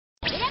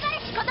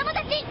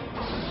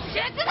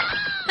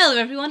Hello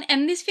everyone,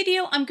 and in this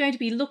video I'm going to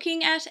be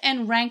looking at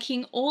and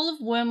ranking all of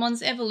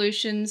Wormmon's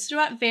evolutions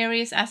throughout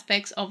various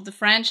aspects of the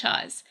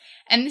franchise.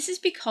 And this is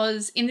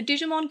because in the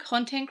Digimon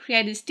Content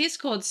Creators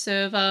Discord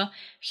server,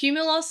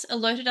 Humulos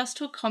alerted us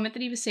to a comment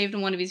that he received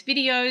on one of his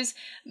videos,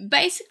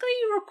 basically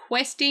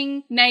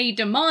requesting, nay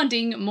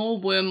demanding,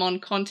 more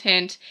Wormmon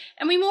content,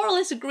 and we more or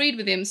less agreed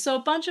with him, so a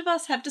bunch of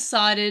us have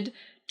decided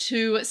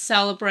to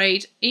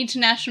celebrate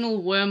International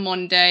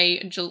Wormmon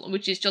Day,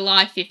 which is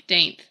July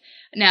 15th.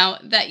 Now,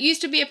 that used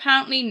to be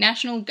apparently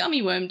National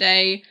Gummy Worm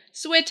Day,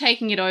 so we're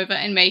taking it over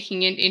and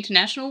making it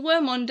International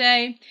Wormmon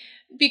Day,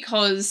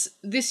 because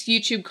this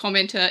YouTube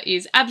commenter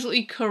is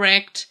absolutely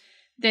correct.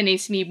 There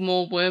needs to be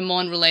more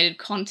Wormmon related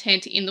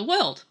content in the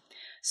world.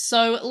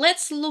 So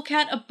let's look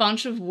at a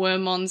bunch of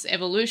Wormmon's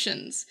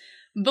evolutions.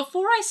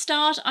 Before I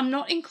start, I'm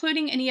not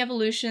including any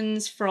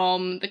evolutions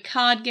from the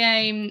card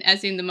game,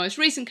 as in the most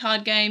recent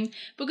card game,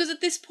 because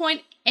at this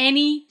point,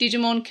 any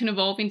Digimon can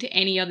evolve into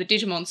any other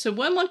Digimon. So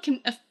Wormmon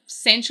can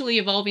essentially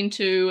evolve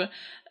into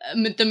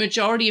the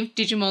majority of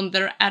Digimon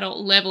that are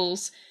adult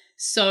levels.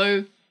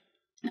 So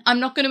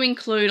I'm not going to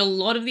include a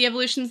lot of the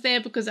evolutions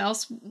there, because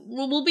else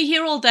we'll be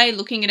here all day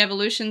looking at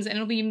evolutions and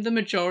it'll be the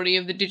majority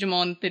of the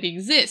Digimon that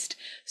exist.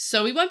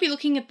 So we won't be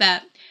looking at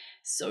that.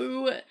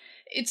 So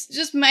it's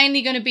just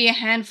mainly going to be a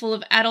handful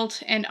of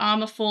adult and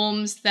armor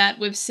forms that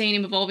we've seen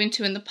him evolve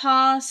into in the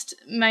past,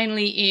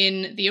 mainly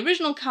in the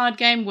original card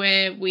game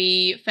where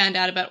we found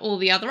out about all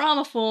the other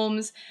armor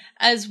forms,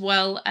 as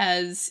well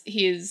as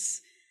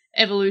his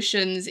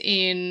evolutions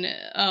in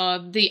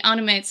the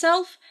anime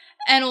itself,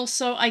 and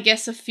also, I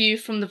guess, a few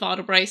from the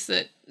Vital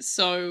Bracelet.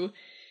 So,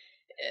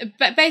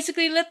 but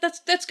basically,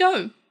 let's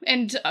go.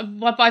 And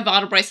by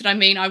Vital Bracelet, I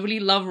mean I really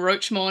love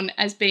Roachmon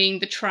as being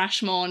the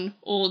Trashmon,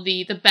 or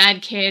the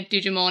bad care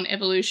Digimon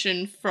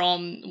evolution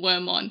from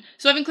Wormmon.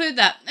 So I've included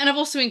that, and I've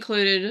also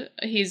included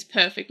his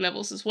perfect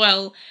levels as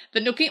well.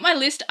 But looking at my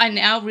list, I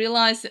now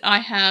realise that I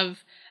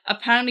have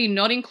apparently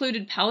not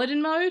included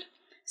Paladin mode.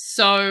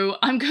 So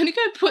I'm going to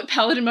go put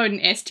Paladin mode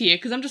in S tier,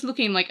 because I'm just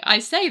looking like, I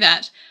say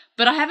that,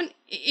 but I haven't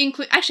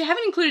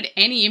included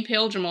any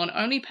Impale-Dramon,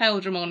 only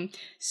Pale-Dramon.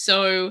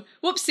 So,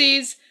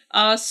 whoopsies.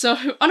 Oh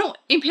no,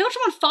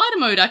 Impale-Dramon Fighter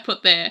mode I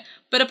put there,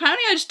 but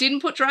apparently I just didn't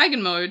put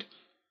Dragon mode.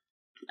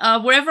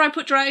 Wherever I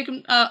put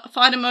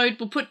Fighter mode,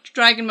 we'll put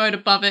Dragon mode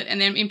above it,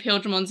 and then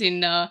Impale-Dramon's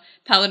in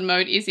Paladin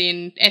mode is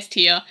in S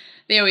tier.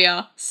 There we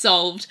are,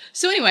 solved.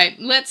 So anyway,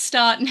 let's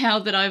start now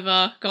that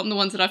I've gotten the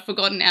ones that I've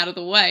forgotten out of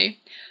the way.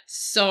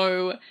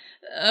 So,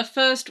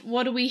 first,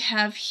 what do we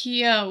have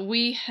here?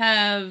 We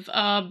have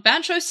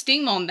Bancho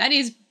Stingmon. That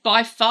is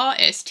by far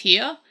S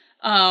tier.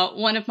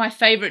 One of my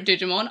favourite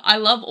Digimon. I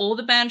love all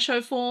the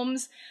Bancho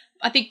forms.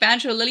 I think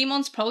Bancho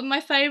Lilymon's probably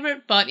my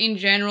favourite, but in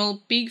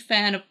general, big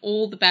fan of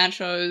all the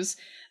Banchos.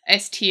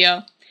 S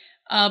tier.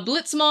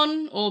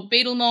 Blitzmon, or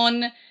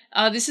Beetlemon.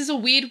 This is a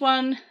weird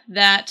one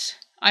that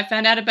I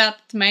found out about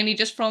mainly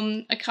just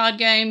from a card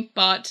game,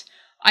 but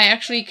I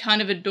actually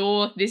kind of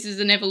adore. This is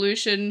an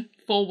evolution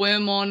for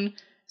Wormmon,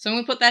 so I'm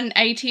going to put that in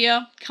A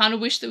tier. Kind of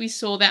wish that we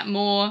saw that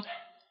more.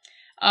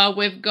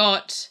 We've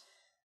got,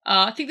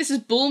 I think this is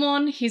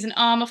Bullmon. He's an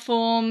armor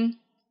form.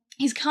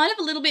 He's kind of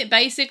a little bit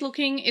basic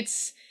looking.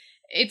 It's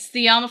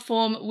the armor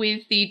form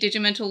with the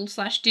Digimental /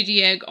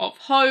 Digi-Egg of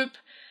Hope,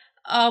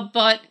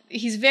 but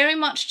he's very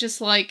much just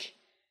like,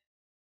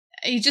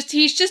 he's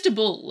just a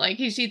bull.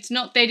 Like, it's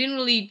not, they didn't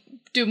really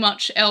do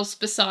much else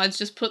besides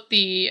just put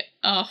the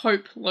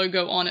Hope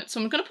logo on it. So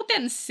I'm going to put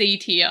that in C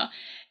tier.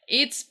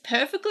 It's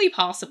perfectly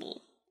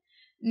passable.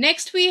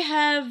 Next we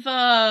have,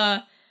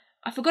 I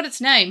forgot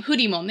its name,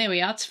 Hoodiemon, there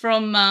we are, it's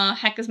from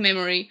Hacker's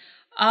Memory.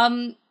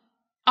 I'm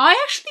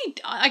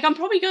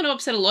probably going to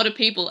upset a lot of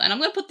people, and I'm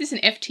going to put this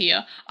in F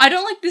tier. I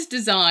don't like this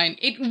design.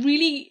 It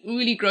really,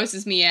 really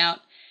grosses me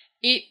out.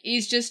 It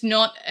is just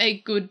not a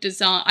good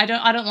design. I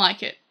don't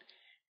like it.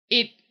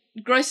 It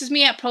grosses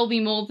me out probably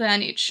more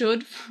than it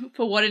should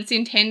for what it's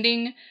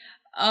intending.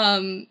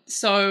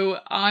 So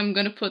I'm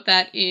going to put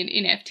that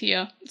in F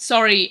tier.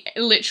 Sorry,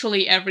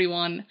 literally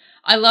everyone.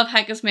 I love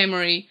Hacker's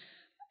Memory.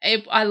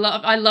 I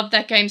love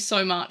that game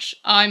so much.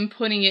 I'm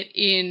putting it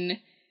in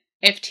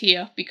F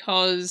tier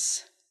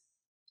because,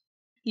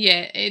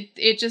 yeah,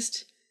 it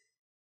just,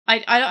 I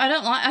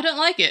don't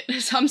like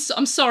it. So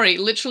I'm sorry,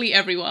 literally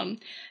everyone.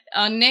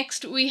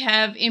 Next we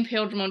have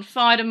Impale-Dramon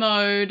Fighter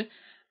mode.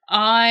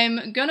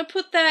 I'm gonna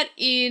put that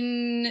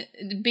in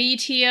B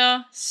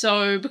tier,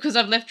 so because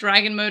I've left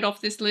Dragon mode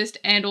off this list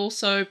and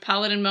also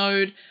Paladin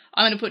mode,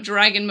 I'm gonna put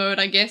Dragon mode,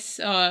 I guess,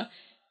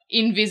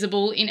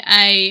 invisible in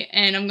A,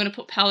 and I'm gonna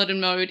put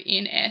Paladin mode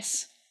in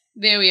S.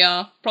 There we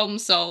are, problem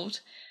solved.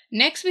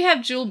 Next we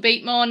have Jewel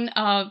Beatmon.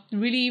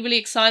 Really, really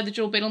excited that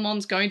Jewel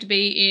Beetlemon's going to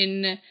be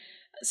in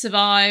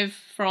Survive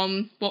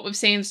from what we've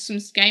seen, some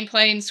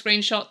gameplay and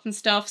screenshots and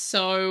stuff,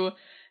 so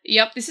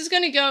yep, this is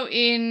gonna go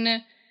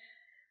in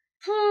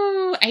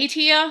A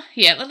tier?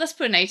 Yeah, let's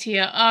put an A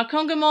tier.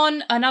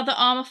 Kongomon, another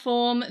armor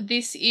form.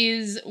 This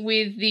is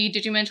with the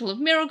Digimental of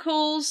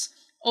Miracles.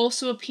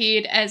 Also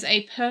appeared as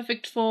a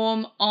perfect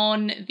form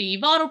on the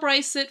Vital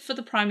Bracelet for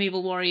the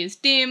Primeval Warriors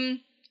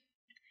Dim.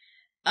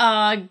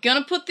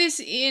 Gonna put this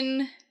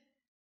in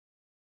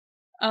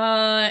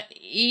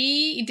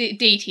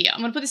D tier.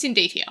 I'm gonna put this in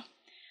D tier.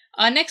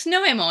 Next,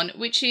 Noemon,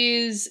 which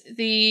is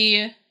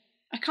the...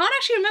 I can't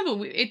actually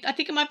remember. I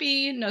think it might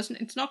be... No,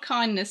 it's not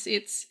kindness.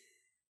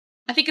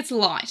 I think it's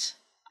light.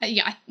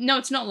 No,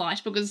 it's not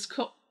light because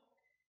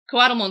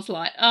Coatlemon's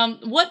light.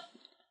 What?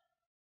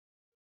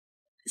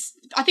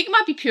 I think it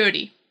might be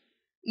purity.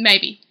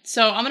 Maybe.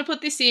 So I'm going to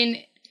put this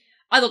in...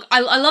 I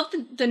love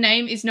the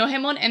name is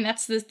Noemon, and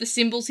that's the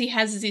symbols he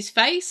has as his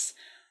face,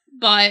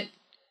 but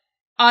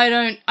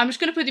I'm just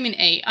going to put him in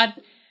E.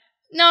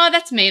 No,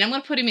 that's mean. I'm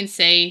going to put him in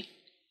C.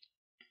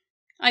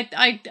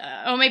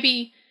 Or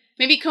maybe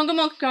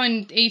Kongomon can go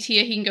in E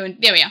tier, he can go in...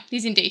 There we are,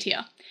 he's in D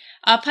tier.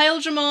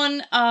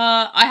 Paildramon,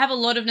 I have a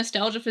lot of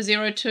nostalgia for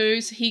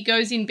 02, so he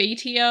goes in B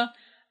tier.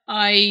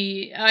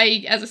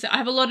 As I said, I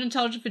have a lot of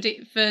nostalgia for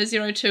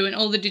 02 and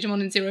all the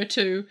Digimon in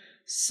 02,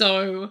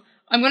 so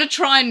I'm going to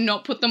try and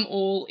not put them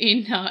all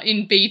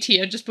in B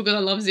tier just because I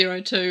love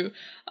 02.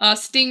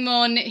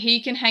 Stingmon,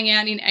 he can hang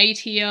out in A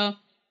tier.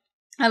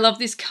 I love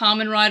this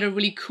Kamen Rider,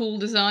 really cool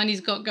design he's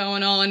got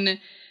going on.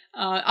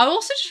 I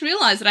also just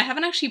realised that I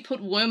haven't actually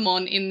put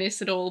Wormmon in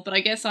this at all, but I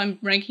guess I'm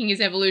ranking his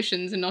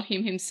evolutions and not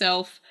him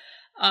himself.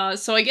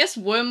 So I guess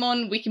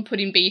Wormmon we can put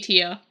in B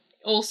tier,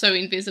 also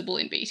invisible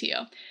in B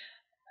tier.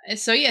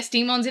 So yeah,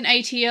 Stingmon's in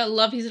A tier,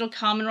 love his little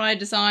Kamen Rider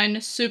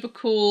design, super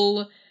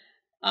cool.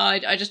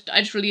 I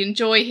just really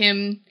enjoy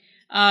him.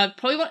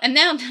 And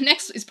now the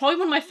next is probably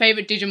one of my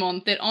favourite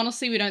Digimon that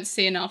honestly we don't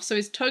see enough. So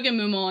is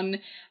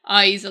Togemumon.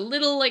 He's a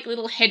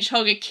little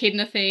hedgehog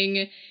echidna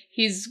thing.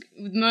 He's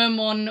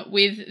Wormmon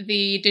with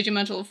the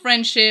Digimental of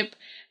Friendship.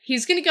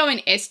 He's going to go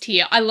in S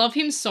tier. I love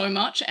him so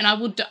much, and I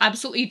would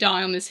absolutely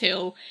die on this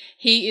hill.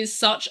 He is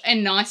such a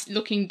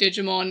nice-looking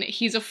Digimon.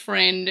 He's a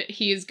friend.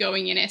 He is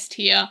going in S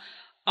tier.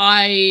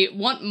 I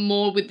want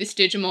more with this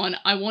Digimon.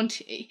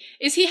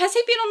 Has he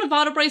been on a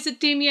Vital Bracelet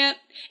Dim yet?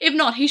 If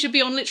not, he should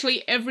be on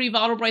literally every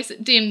Vital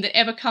Bracelet Dim that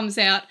ever comes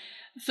out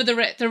for the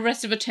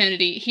rest of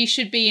eternity. He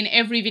should be in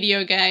every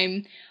video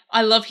game.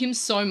 I love him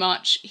so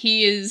much.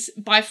 He is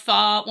by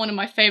far one of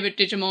my favourite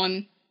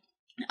Digimon.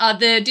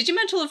 The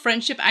Digimental of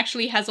Friendship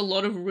actually has a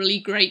lot of really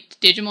great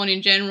Digimon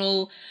in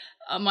general.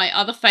 My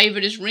other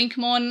favourite is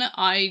Rinkmon.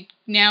 I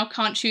now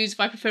can't choose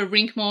if I prefer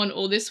Rinkmon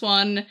or this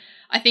one.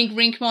 I think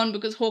Rinkmon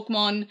because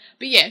Hawkmon.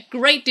 But yeah,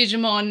 great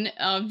Digimon.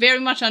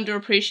 Very much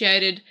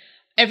underappreciated.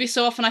 Every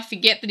so often I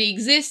forget that he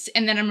exists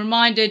and then I'm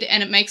reminded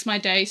and it makes my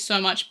day so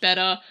much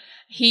better.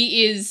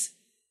 He is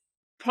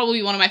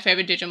probably one of my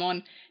favourite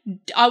Digimon.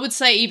 I would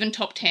say even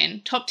top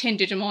 10. Top 10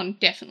 Digimon,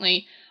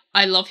 definitely.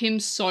 I love him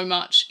so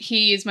much.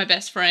 He is my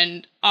best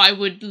friend. I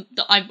would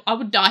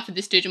die for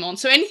this Digimon.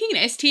 So anything in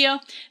S tier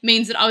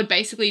means that I would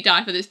basically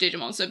die for this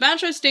Digimon. So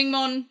Bancho,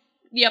 Stingmon,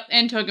 yep,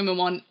 and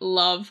Togemumon,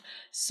 love.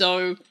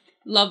 So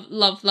love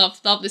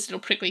this little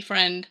prickly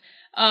friend.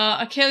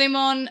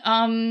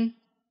 Akelimon,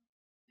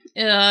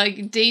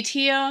 D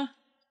tier,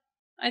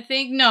 I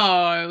think.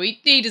 No,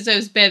 he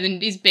deserves better than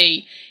his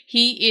B.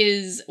 He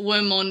is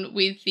Wormmon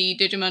with the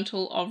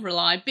Digimental of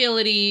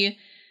Reliability.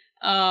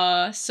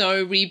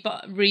 So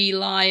reliability.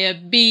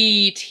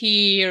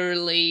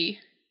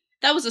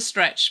 That was a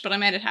stretch, but I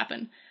made it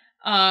happen.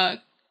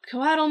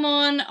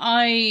 Coatlemon,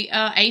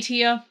 A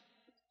tier.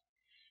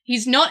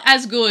 He's not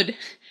as good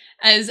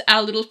as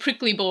our little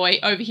prickly boy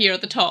over here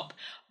at the top,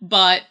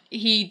 but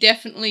he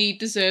definitely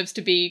deserves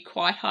to be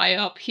quite high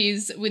up.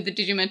 He's with the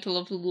Digimental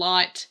of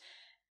Light,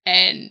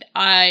 and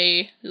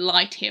I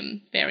liked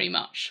him very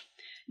much.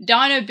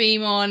 Dino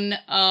Beamon,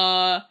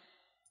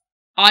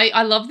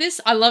 I love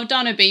this. I love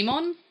Dino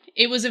Beamon.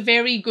 It was a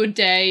very good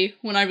day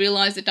when I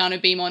realised that Dino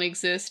Beamon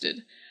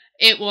existed.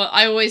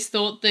 I always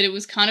thought that it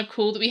was kind of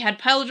cool that we had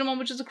Paildramon,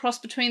 which is a cross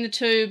between the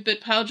two, but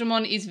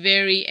Paildramon is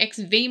very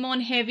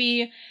X-Vmon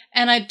heavy,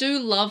 and I do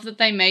love that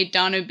they made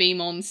Dino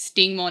Beamon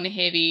Stingmon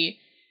heavy.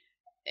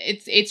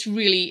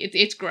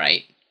 It's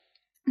great.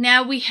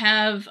 Now we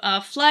have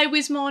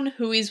Flywizmon,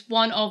 who is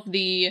one of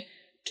the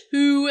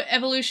 2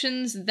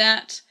 evolutions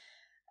that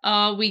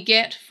we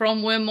get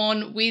from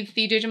Wormmon with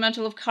the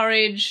Digimental of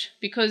Courage,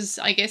 because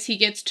I guess he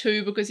gets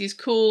 2 because he's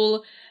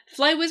cool.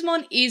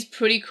 Flywizmon is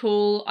pretty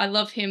cool. I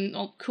love him.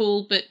 Not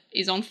cool, but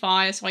is on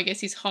fire, so I guess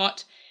he's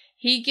hot.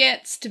 He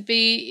gets to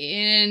be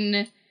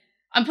in...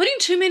 I'm putting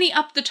too many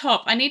up the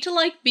top. I need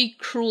to, be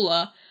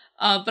crueler.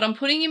 But I'm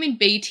putting him in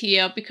B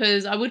tier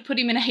because I would put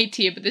him in A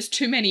tier, but there's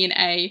too many in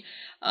A.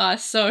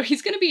 So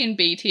he's going to be in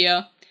B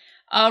tier.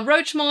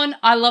 Roachmon,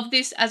 I love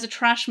this as a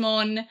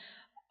Trashmon.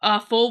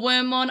 For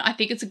Wormmon, I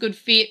think it's a good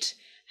fit.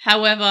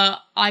 However,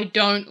 I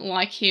don't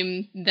like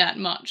him that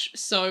much,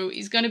 so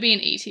he's going to be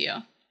in E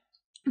tier.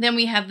 Then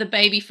we have the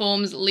baby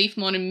forms,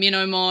 Leafmon and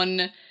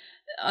Minomon.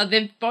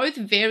 They're both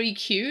very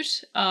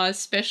cute,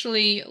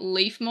 especially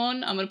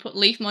Leafmon. I'm going to put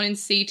Leafmon in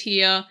C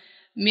tier,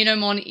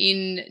 Minomon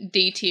in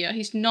D tier.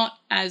 He's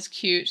not as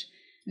cute.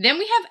 Then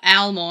we have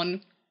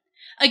Owlmon.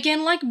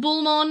 Again, like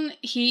Bullmon,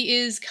 he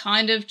is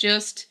kind of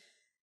just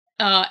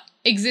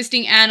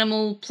existing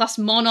animal plus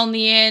mon on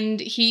the end.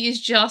 He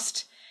is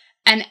just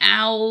an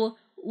owl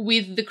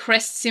with the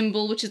crest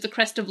symbol, which is the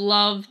crest of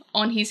love,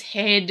 on his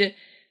head.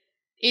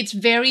 It's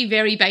very,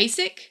 very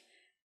basic,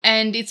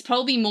 and it's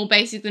probably more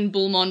basic than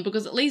Bullmon,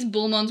 because at least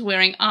Bullmon's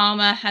wearing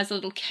armor, has a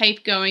little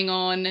cape going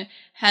on,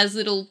 has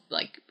little,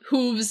 like,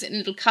 hooves and a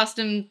little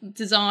custom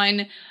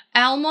design.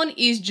 Owlmon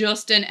is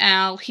just an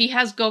owl. He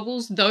has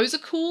goggles. Those are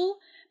cool.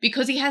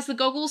 Because he has the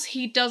goggles,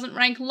 he doesn't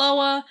rank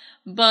lower,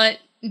 but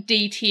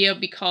D tier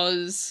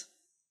because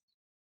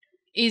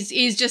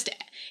he's just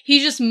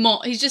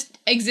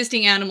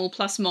existing animal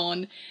plus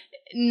mon,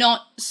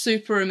 not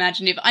super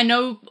imaginative. I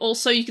know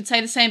also you could say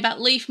the same about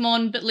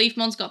Leafmon, but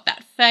Leafmon's got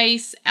that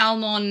face.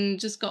 Owlmon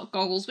just got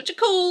goggles, which are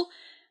cool,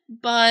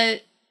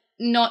 but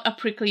not a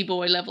prickly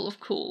boy level of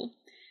cool.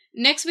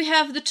 Next we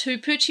have the two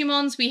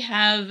Poochymons. We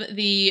have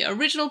the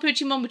original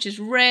Poochymon, which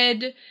is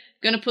red.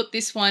 Gonna put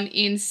this one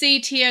in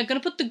C tier. Gonna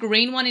put the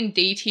green one in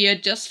D tier,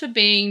 just for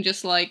being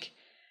just like,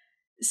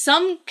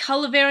 some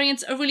colour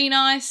variants are really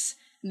nice.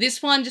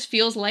 This one just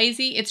feels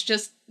lazy. It's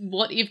just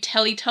what if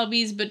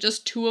Teletubbies, but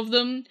just two of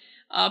them.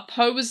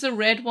 Poe was the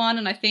red one,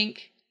 and I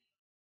think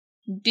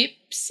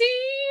Dipsy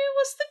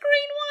was the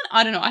green one?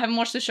 I don't know, I haven't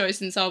watched the show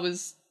since I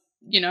was,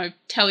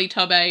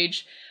 Teletub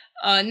age.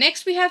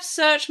 Next we have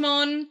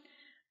Searchmon,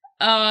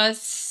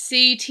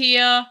 C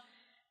tier.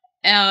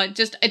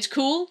 It's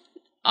cool.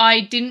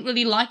 I didn't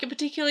really like it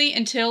particularly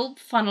until,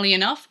 funnily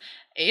enough,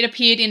 it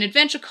appeared in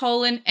Adventure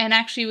Colon and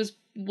actually was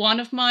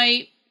one of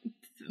my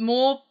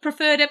more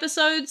preferred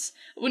episodes.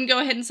 I wouldn't go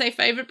ahead and say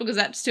favourite because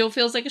that still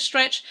feels like a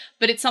stretch,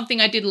 but it's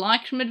something I did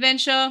like from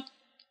Adventure.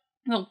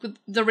 Well,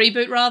 the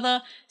reboot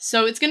rather.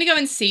 So it's going to go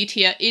in C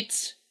tier.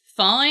 It's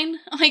fine,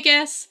 I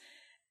guess.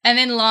 And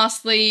then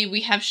lastly,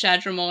 we have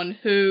Shadramon,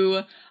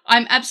 who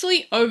I'm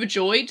absolutely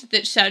overjoyed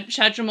that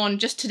Shadramon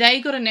just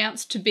today got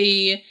announced to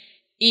be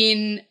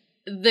in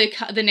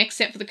the next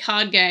set for the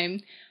card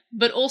game,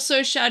 but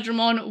also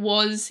Shadramon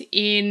was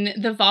in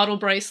the Vital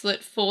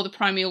Bracelet for the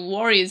Primeval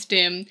Warriors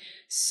Dim,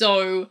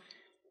 so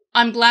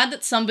I'm glad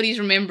that somebody's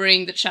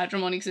remembering that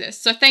Shadramon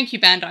exists, so thank you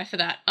Bandai for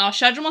that.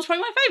 Shadramon's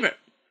probably my favourite.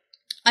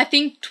 I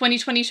think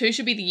 2022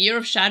 should be the year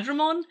of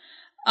Shadramon.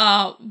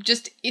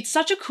 It's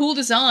such a cool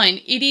design.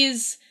 It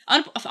is,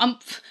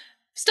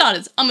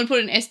 starters, I'm gonna put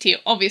it in S tier,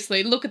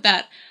 obviously, look at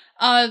that.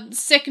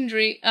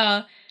 Secondary,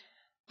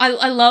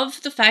 I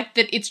love the fact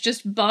that it's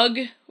just bug,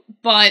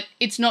 but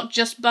it's not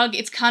just bug,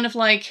 it's kind of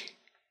like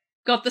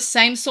got the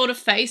same sort of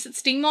face that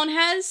Stingmon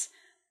has,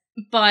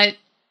 but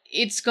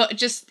it's got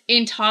just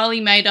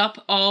entirely made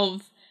up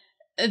of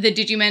the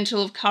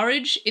Digimental of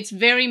Courage. It's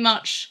very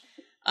much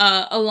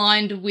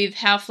aligned with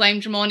how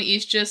Flamedramon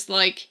is just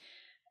like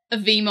a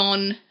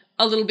Vmon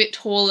a little bit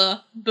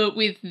taller, but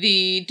with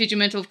the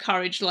Digimental of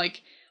Courage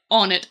like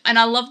on it. And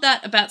I love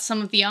that about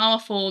some of the armor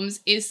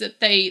forms, is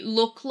that they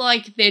look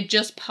like they're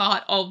just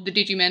part of the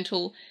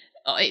Digimental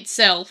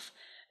itself.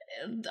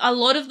 A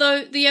lot of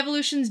the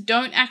evolutions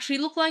don't actually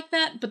look like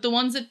that, but the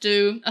ones that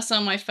do are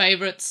some of my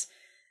favourites.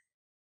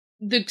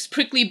 The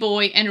Prickly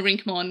Boy and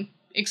Rinkmon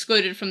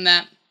excluded from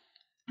that.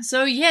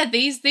 So yeah,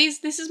 this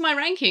is my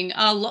ranking.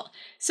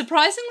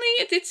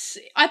 Surprisingly,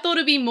 I thought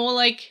it'd be more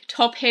like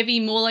top heavy,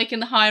 more like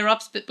in the higher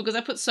ups, but because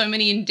I put so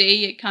many in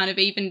D, it kind of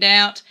evened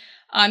out.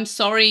 I'm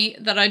sorry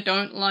that I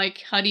don't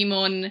like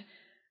Harimon.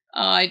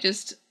 I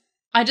just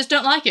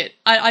don't like it.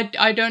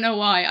 I don't know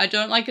why. I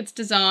don't like its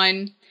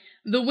design.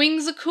 The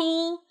wings are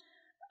cool,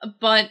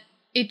 but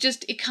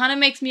it kind of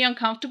makes me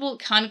uncomfortable. It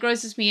kind of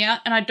grosses me out,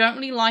 and I don't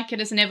really like it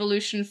as an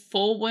evolution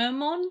for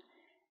Wormmon.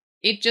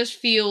 It just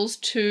feels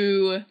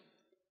too...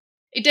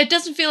 It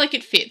doesn't feel like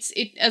it fits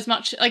it as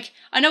much. Like,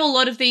 I know a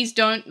lot of these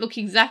don't look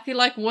exactly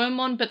like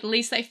Wormmon, but at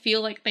least they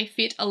feel like they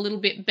fit a little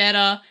bit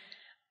better.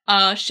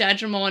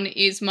 Shadramon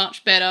is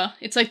much better.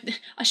 It's like,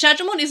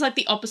 Shadramon is like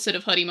the opposite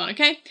of Harimon,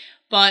 okay?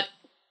 But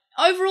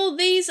overall,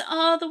 these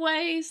are the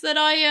ways that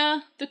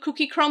the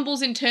cookie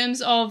crumbles in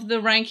terms of the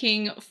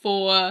ranking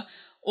for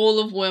all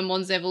of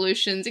Wormmon's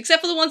evolutions,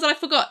 except for the ones that I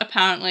forgot,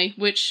 apparently,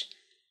 which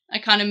I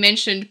kind of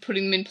mentioned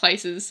putting them in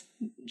places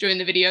during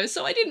the video,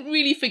 so I didn't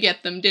really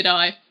forget them, did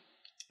I?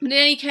 But in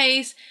any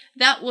case,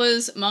 that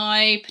was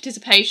my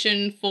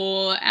participation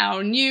for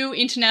our new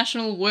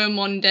International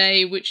Wormmon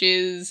Day, which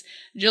is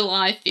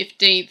July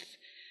 15th.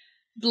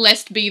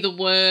 Blessed be the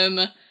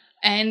worm.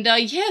 And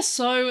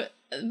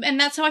and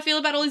that's how I feel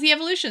about all of the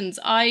evolutions.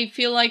 I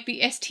feel like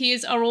the S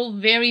tiers are all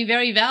very,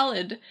 very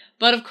valid.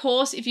 But of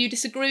course, if you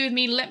disagree with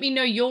me, let me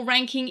know your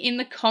ranking in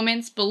the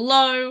comments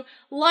below.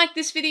 Like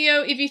this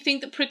video if you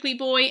think that Prickly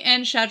Boy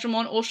and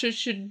Shadramon also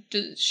should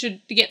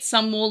get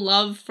some more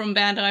love from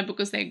Bandai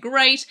because they're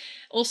great.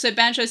 Also,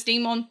 Bancho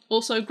Stingmon,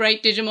 also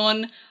great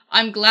Digimon.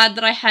 I'm glad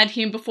that I had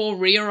him before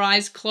Rear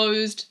Eyes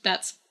closed.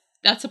 That's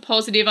a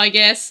positive, I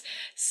guess.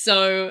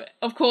 So,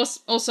 of course,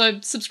 also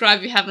subscribe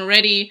if you haven't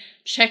already.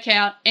 Check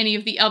out any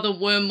of the other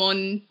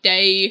Wormmon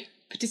Day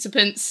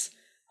participants,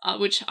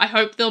 which I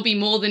hope there'll be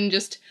more than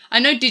just... I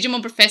know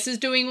Digimon Professor's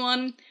doing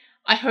one.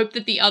 I hope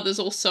that the others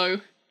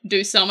also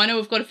do some. I know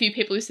we've got a few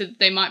people who said that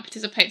they might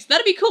participate, so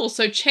that'd be cool.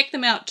 So check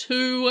them out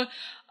too.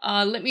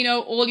 Let me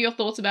know all your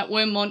thoughts about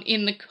Wormmon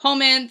in the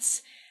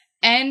comments.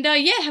 And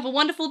yeah, have a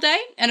wonderful day.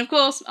 And of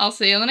course, I'll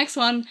see you on the next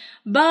one.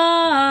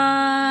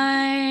 Bye!